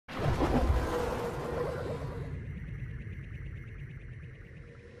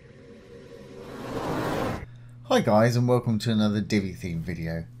Hi guys, and welcome to another Divi theme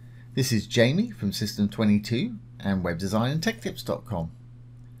video. This is Jamie from System22 and webdesignandtechtips.com.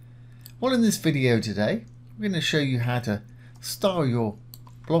 Well, in this video today we're going to show you how to style your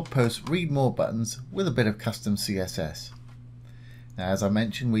blog post read more buttons with a bit of custom CSS. Now, as I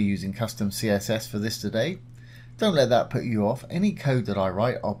mentioned, we're using custom CSS for this today. Don't let that put you off. Any code that I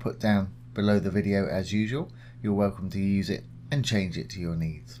write I'll put down below the video as usual. You're welcome to use it and change it to your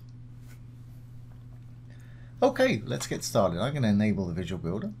needs. Okay, let's get started. I'm going to enable the Visual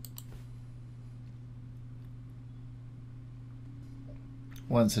Builder.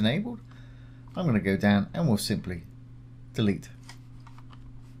 Once enabled, I'm going to go down and we'll simply delete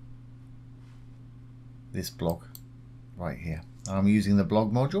this blog right here. I'm using the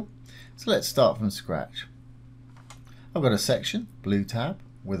blog module, so let's start from scratch. I've got a section, blue tab,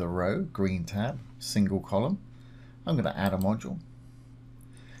 with a row, green tab, single column. I'm going to add a module.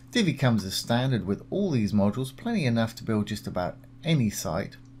 Divi comes as standard with all these modules, plenty enough to build just about any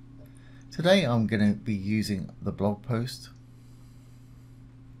site. Today I'm going to be using the blog post.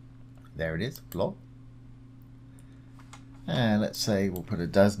 There it is, blog. And let's say we'll put a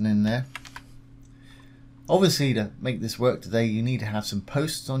dozen in there. Obviously, to make this work today, you need to have some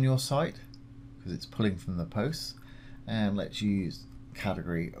posts on your site because it's pulling from the posts. And let's use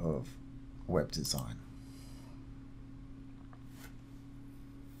category of web design.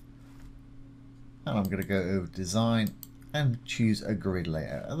 And I'm going to go over design and choose a grid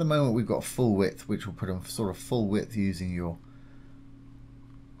layout. At the moment we've got full width, which will put them sort of full width using your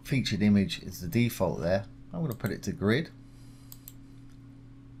featured image is the default there. I'm going to put it to grid.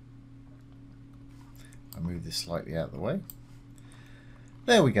 I'll move this slightly out of the way.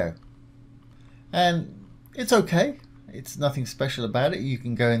 There we go. And it's okay. It's nothing special about it. You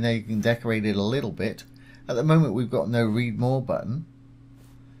can go in there, you can decorate it a little bit. At the moment we've got no read more button.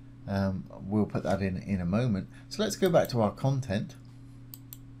 We'll put that in a moment. So let's go back to our content.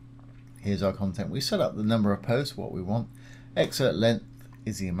 Here's our content. We set up the number of posts, what we want. Excerpt length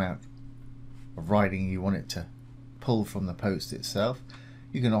is the amount of writing you want it to pull from the post itself.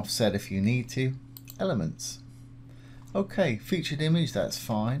 You can offset if you need to. Elements. Okay, featured image, that's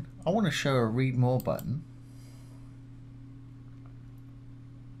fine. I want to show a read more button.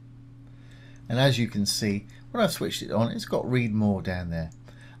 And as you can see, when I've switched it on, it's got read more down there.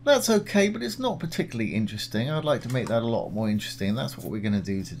 That's okay, but it's not particularly interesting. I'd like to make that a lot more interesting. That's what we're going to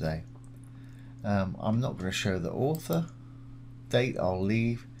do today. I'm not going to show the author. Date I'll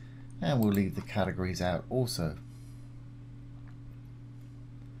leave, and we'll leave the categories out also.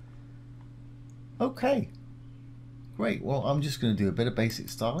 Okay, great. Well, I'm just going to do a bit of basic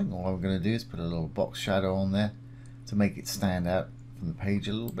styling. All I'm going to do is put a little box shadow on there to make it stand out from the page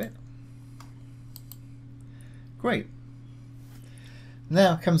a little bit. Great.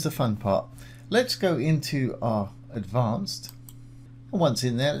 Now comes the fun part. Let's go into our advanced, and once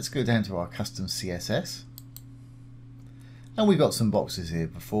in there, let's go down to our custom CSS. And we've got some boxes here: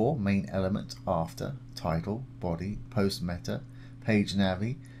 before, main element, after, title, body, post meta, page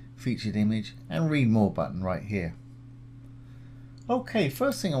navi, featured image, and read more button right here. Okay,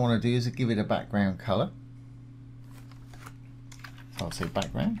 first thing I want to do is give it a background color. I'll say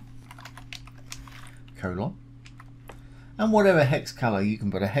background, colon. And whatever hex color, you can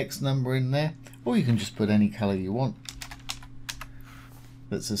put a hex number in there, or you can just put any color you want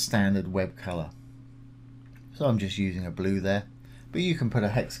that's a standard web color. So I'm just using a blue there, but you can put a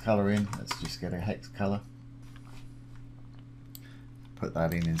hex color in. Let's just get a hex color. Put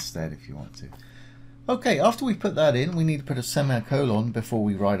that in instead if you want to. Okay, after we put that in, we need to put a semicolon before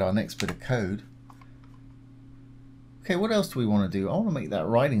we write our next bit of code. Okay, what else do we want to do? I want to make that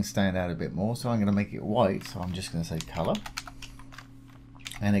writing stand out a bit more, so I'm going to make it white. So I'm just going to say color.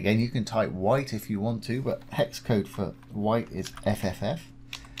 And again, you can type white if you want to, but hex code for white is FFF.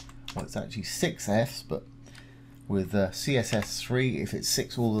 Well, it's actually 6 Fs, but with CSS3, if it's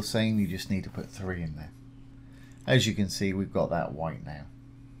 6 all the same, you just need to put 3 in there. As you can see, we've got that white now.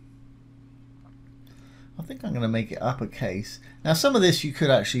 I think I'm going to make it uppercase. Now, some of this you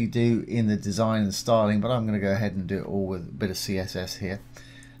could actually do in the design and styling, but I'm going to go ahead and do it all with a bit of CSS here.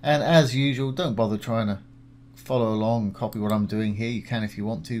 And as usual, don't bother trying to follow along and copy what I'm doing here. You can if you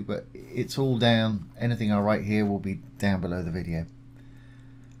want to, but it's all down. Anything I write here will be down below the video.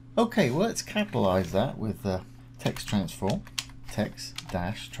 Okay, well, let's capitalize that with text transform, text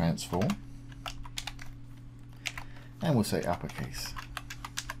dash transform, and we'll say uppercase.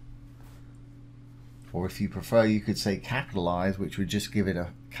 Or if you prefer, you could say capitalize, which would just give it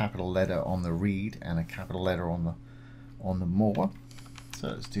a capital letter on the read and a capital letter on the more. So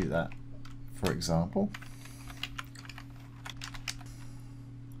let's do that, for example.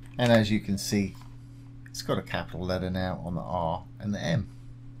 And as you can see, It's got a capital letter now on the R and the M.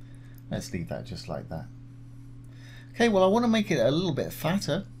 Let's leave that just like that. Okay, well I want to make it a little bit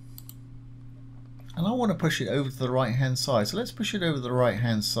fatter, and I want to push it over to the right hand side. So let's push it over to the right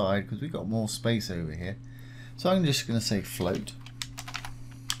hand side because we've got more space over here. So I'm just going to say float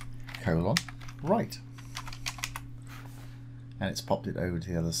colon right, and it's popped it over to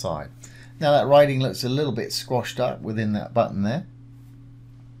the other side. Now that writing looks a little bit squashed up within that button there,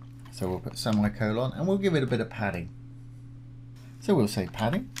 so we'll put semicolon and we'll give it a bit of padding. So we'll say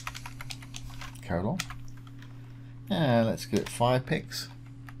padding colon, and let's give it 5 pixels.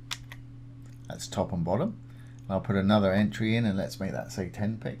 That's top and bottom. And I'll put another entry in and let's make that say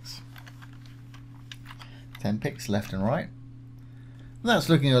 10 pixels. 10 pixels left and right. And that's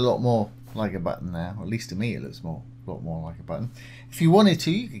looking a lot more like a button now, or at least to me it looks a lot more like a button. If you wanted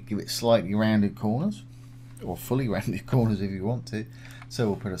to, you could give it slightly rounded corners, or fully rounded corners if you want to. So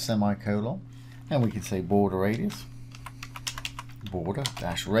we'll put a semicolon, and we can say border radius, border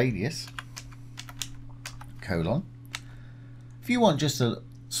dash radius, colon. If you want just a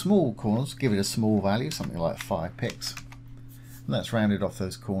small corners, give it a small value, something like 5 pixels. And that's rounded off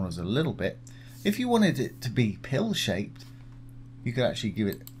those corners a little bit. If you wanted it to be pill shaped, you could actually give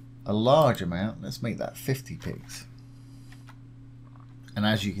it a large amount. Let's make that 50 pixels. And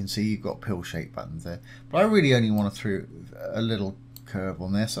as you can see, you've got pill shaped buttons there. But I really only want to throw a little curve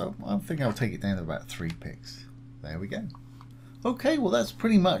on there, so I think I'll take it down to about 3 pixels. There we go. Okay, well that's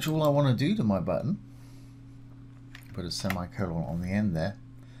pretty much all I want to do to my button. Put a semicolon on the end there.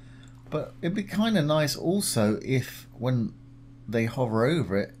 But it'd be kind of nice also if when they hover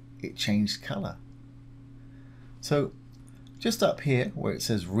over it, it changed color. So just up here where it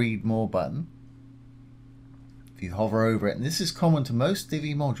says read more button, if you hover over it, and this is common to most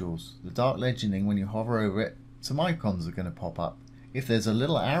Divi modules, the dark legending, when you hover over it, some icons are going to pop up. If there's a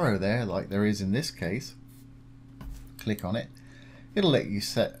little arrow there, like there is in this case, click on it. It'll let you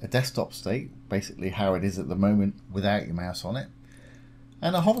set a desktop state, basically how it is at the moment without your mouse on it,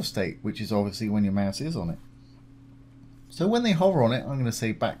 and a hover state, which is obviously when your mouse is on it. So when they hover on it, I'm going to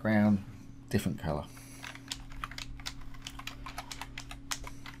say background different color.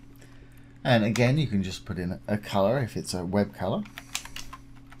 And again, you can just put in a color if it's a web color.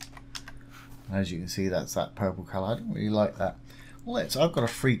 As you can see, that's that purple color. I don't really like that. Well, I've got a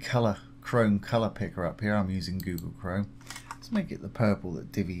free Chrome color picker up here. I'm using Google Chrome. Let's make it the purple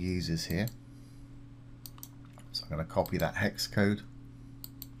that Divi uses here. So I'm going to copy that hex code.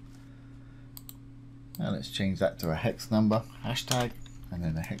 And let's change that to a hex number, hashtag, and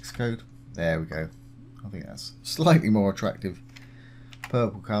then a hex code. There we go. I think that's slightly more attractive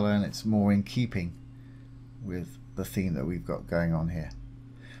purple color, and it's more in keeping with the theme that we've got going on here.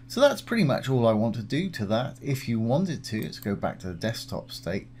 So that's pretty much all I want to do to that. If you wanted to, let's go back to the desktop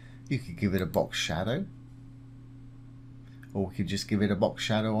state. You could give it a box shadow, or we could just give it a box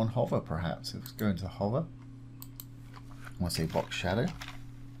shadow on hover perhaps. Let's go into hover. I want to say box shadow.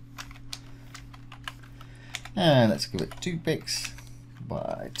 And let's give it 2 pixels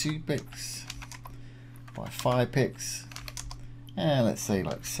by 2 pixels by 5 pixels. And let's say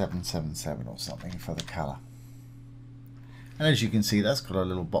like 777 or something for the color. And as you can see, that's got a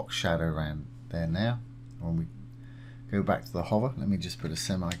little box shadow around there now. When we go back to the hover, let me just put a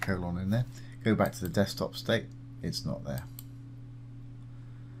semicolon in there. Go back to the desktop state, it's not there.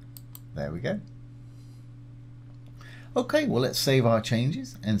 There we go. Okay, well let's save our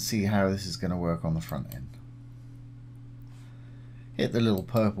changes and see how this is going to work on the front end. Hit the little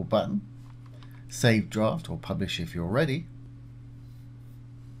purple button, save draft or publish if you're ready,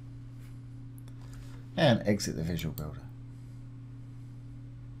 and exit the Visual Builder.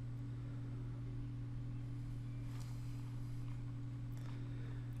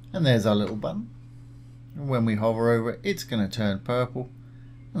 And there's our little button. And when we hover over it, it's going to turn purple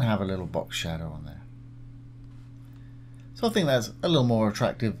and have a little box shadow on there. So I think that's a little more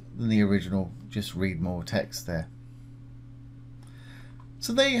attractive than the original, just read more text there.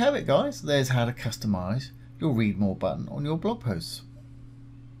 So there you have it, guys. There's how to customize your read more button on your blog posts.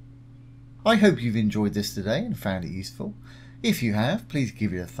 I hope you've enjoyed this today and found it useful. If you have, please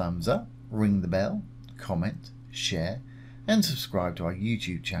give it a thumbs up, ring the bell, comment, share, and subscribe to our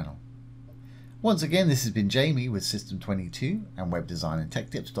YouTube channel. Once again, this has been Jamie with System22 and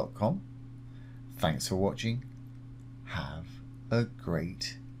webdesignandtechtips.com. Thanks for watching. Have a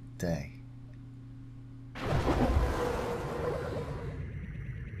great day.